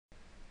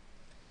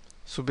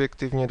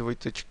subjektivně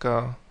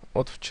dvojtečka,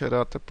 od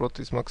včera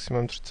teploty s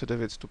maximem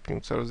 39 stupňů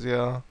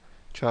Celsia,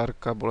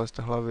 čárka, bolest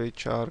hlavy,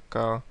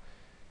 čárka,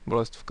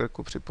 bolest v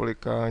krku při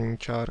polikání,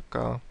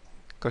 čárka,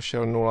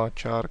 kašel 0,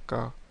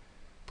 čárka,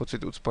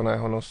 pocit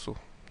ucpaného nosu,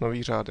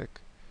 nový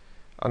řádek.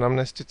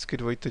 Anamnesticky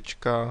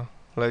dvojtečka,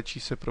 léčí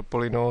se pro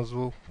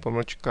polinózu,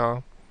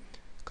 pomlčka,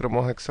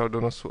 kromohexal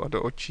do nosu a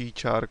do očí,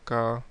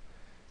 čárka,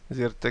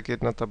 Zyrtek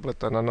 1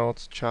 tableta na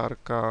noc,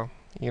 čárka,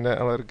 jiné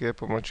alergie,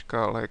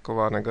 pomlčka,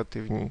 léková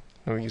negativní,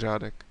 nový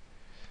řádek.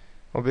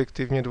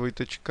 Objektivně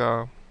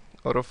dvojtečka,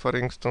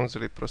 orofaring,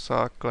 tonzily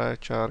prosáklé,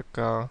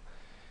 čárka,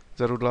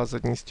 zarudlá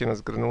zadní stěna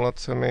s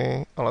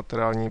granulacemi a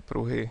laterální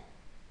pruhy.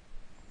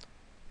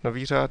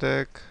 Nový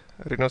řádek,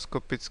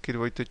 rhinoskopicky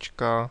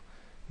dvojtečka,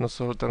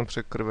 nosohltan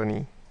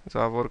překrvený,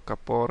 závorka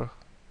por,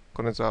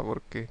 konec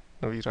závorky,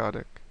 nový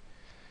řádek.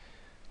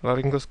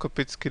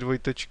 Laryngoskopicky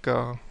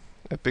dvojtečka,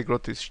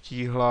 epiglotis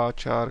štíhlá,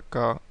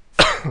 čárka,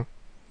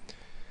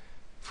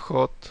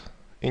 vchod,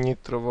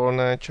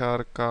 initrovolné,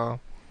 čárka,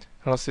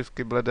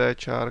 hlasivky bledé,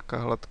 čárka,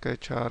 hladké,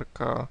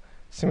 čárka,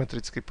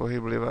 symetricky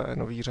pohyblivé,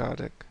 nový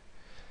řádek.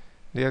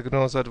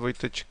 Diagnóza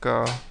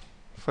dvojtečka,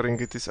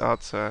 faringitis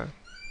AC,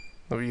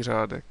 nový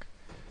řádek.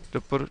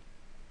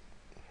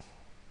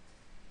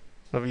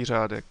 Nový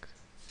řádek.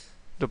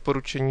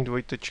 Doporučení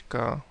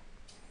dvojtečka,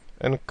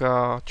 NK,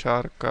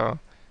 čárka,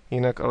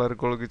 jinak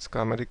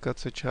alergologická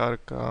medikace,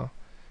 čárka,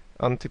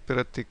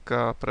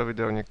 antipyretika,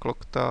 pravidelně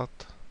kloktat,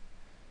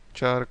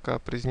 čárka,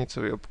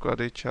 pryznicové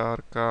obklady,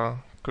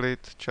 čárka,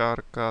 klid,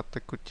 čárka,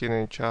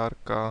 tekutiny,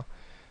 čárka,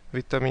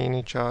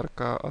 vitamíny,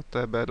 čárka a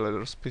TB dle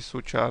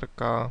rozpisu,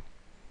 čárka,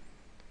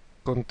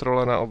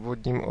 kontrola na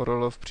obvodním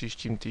ORL v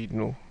příštím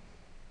týdnu.